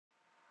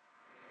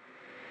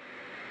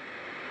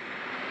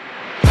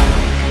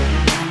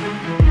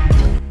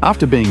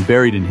After being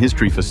buried in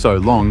history for so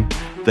long,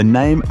 the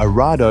name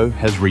Arado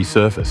has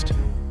resurfaced.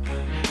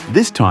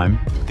 This time,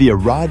 the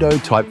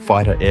Arado-type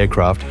fighter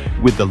aircraft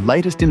with the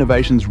latest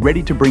innovations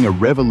ready to bring a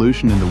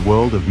revolution in the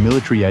world of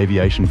military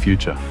aviation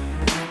future.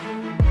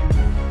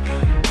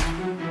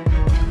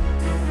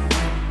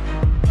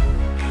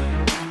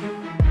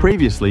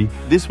 Previously,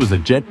 this was a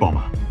jet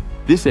bomber.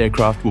 This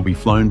aircraft will be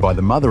flown by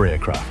the mother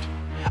aircraft.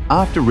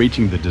 After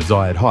reaching the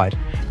desired height,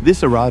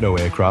 this Arado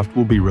aircraft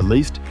will be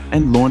released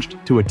and launched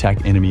to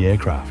attack enemy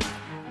aircraft.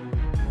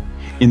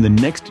 In the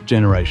next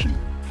generation,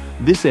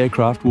 this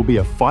aircraft will be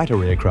a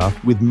fighter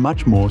aircraft with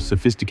much more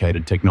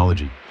sophisticated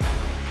technology.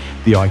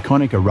 The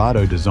iconic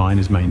Arado design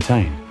is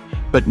maintained,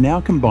 but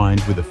now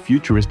combined with a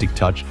futuristic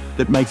touch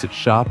that makes it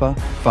sharper,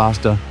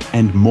 faster,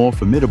 and more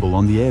formidable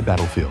on the air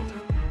battlefield.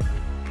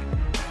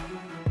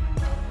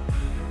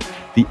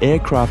 The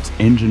aircraft's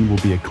engine will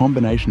be a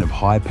combination of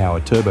high-power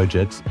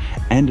turbojets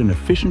and an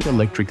efficient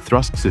electric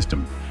thrust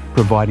system,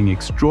 providing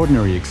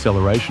extraordinary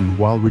acceleration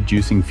while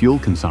reducing fuel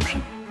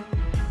consumption.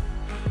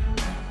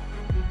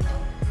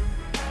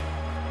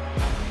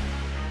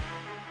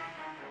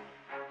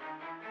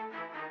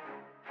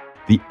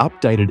 The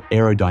updated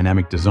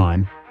aerodynamic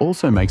design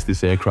also makes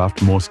this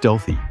aircraft more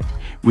stealthy,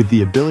 with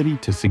the ability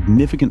to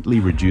significantly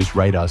reduce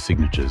radar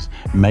signatures,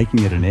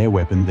 making it an air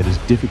weapon that is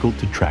difficult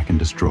to track and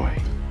destroy.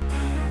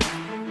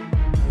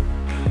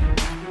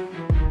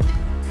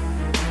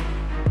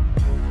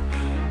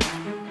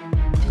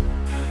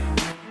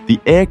 The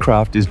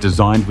aircraft is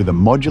designed with a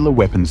modular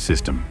weapons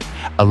system,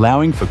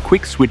 allowing for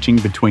quick switching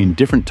between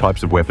different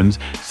types of weapons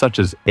such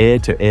as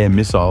air-to-air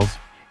missiles,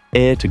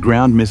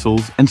 air-to-ground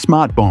missiles, and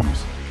smart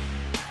bombs.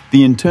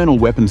 The internal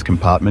weapons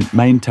compartment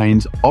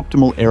maintains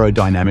optimal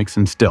aerodynamics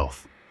and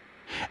stealth.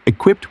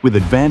 Equipped with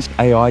advanced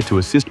AI to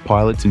assist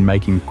pilots in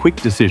making quick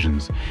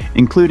decisions,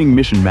 including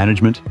mission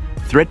management,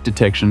 threat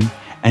detection,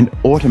 and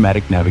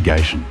automatic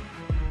navigation.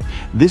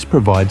 This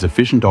provides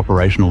efficient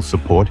operational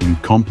support in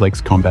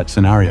complex combat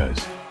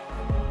scenarios.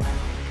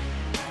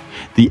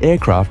 The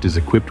aircraft is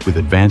equipped with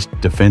advanced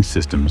defense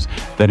systems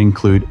that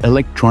include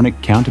electronic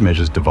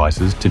countermeasures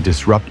devices to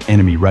disrupt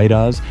enemy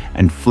radars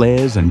and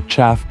flares and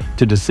chaff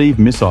to deceive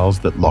missiles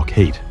that lock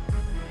heat.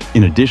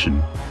 In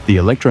addition, the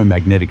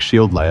electromagnetic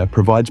shield layer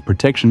provides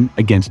protection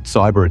against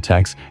cyber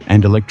attacks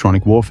and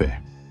electronic warfare.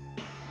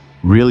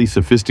 Really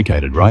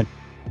sophisticated, right?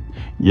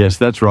 Yes,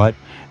 that's right.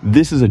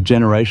 This is a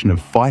generation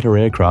of fighter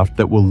aircraft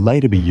that will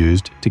later be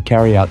used to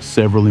carry out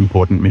several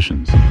important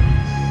missions.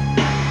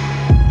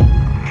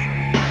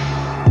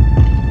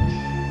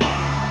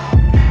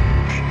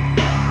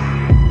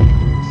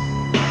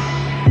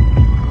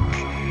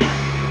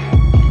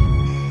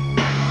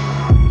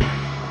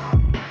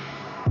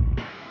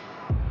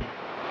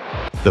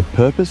 The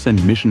purpose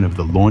and mission of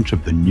the launch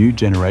of the new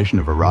generation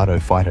of Arado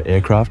fighter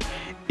aircraft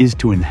is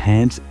to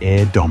enhance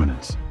air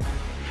dominance.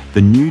 The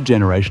new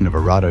generation of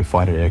Arado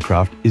fighter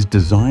aircraft is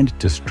designed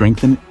to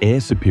strengthen air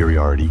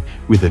superiority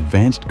with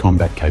advanced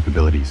combat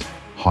capabilities,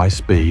 high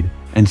speed,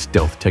 and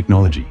stealth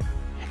technology,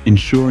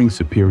 ensuring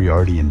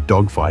superiority in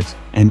dogfights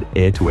and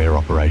air-to-air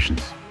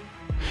operations.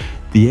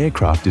 The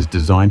aircraft is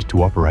designed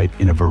to operate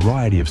in a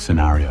variety of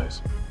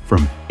scenarios,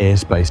 from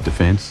airspace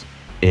defense,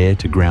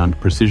 air-to-ground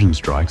precision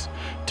strikes,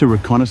 to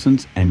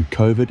reconnaissance and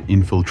covert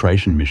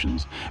infiltration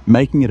missions,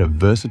 making it a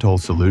versatile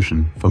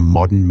solution for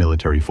modern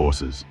military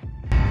forces.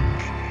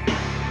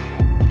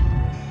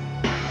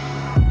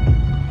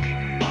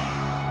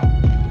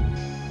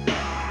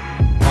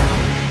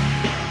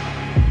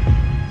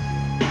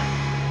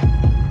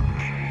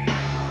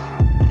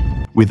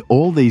 With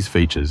all these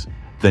features,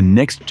 the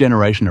next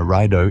generation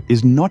Arado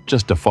is not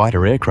just a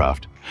fighter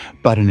aircraft,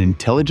 but an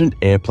intelligent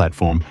air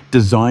platform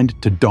designed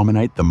to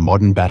dominate the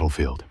modern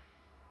battlefield.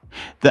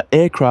 The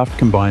aircraft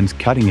combines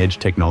cutting-edge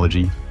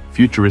technology,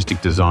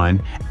 futuristic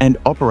design, and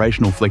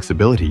operational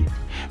flexibility,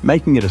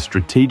 making it a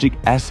strategic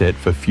asset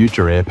for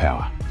future air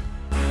power.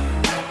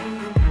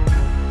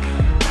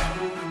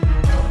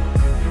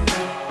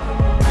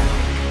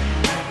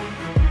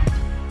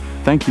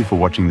 Thank you for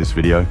watching this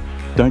video.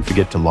 Don't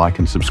forget to like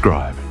and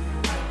subscribe.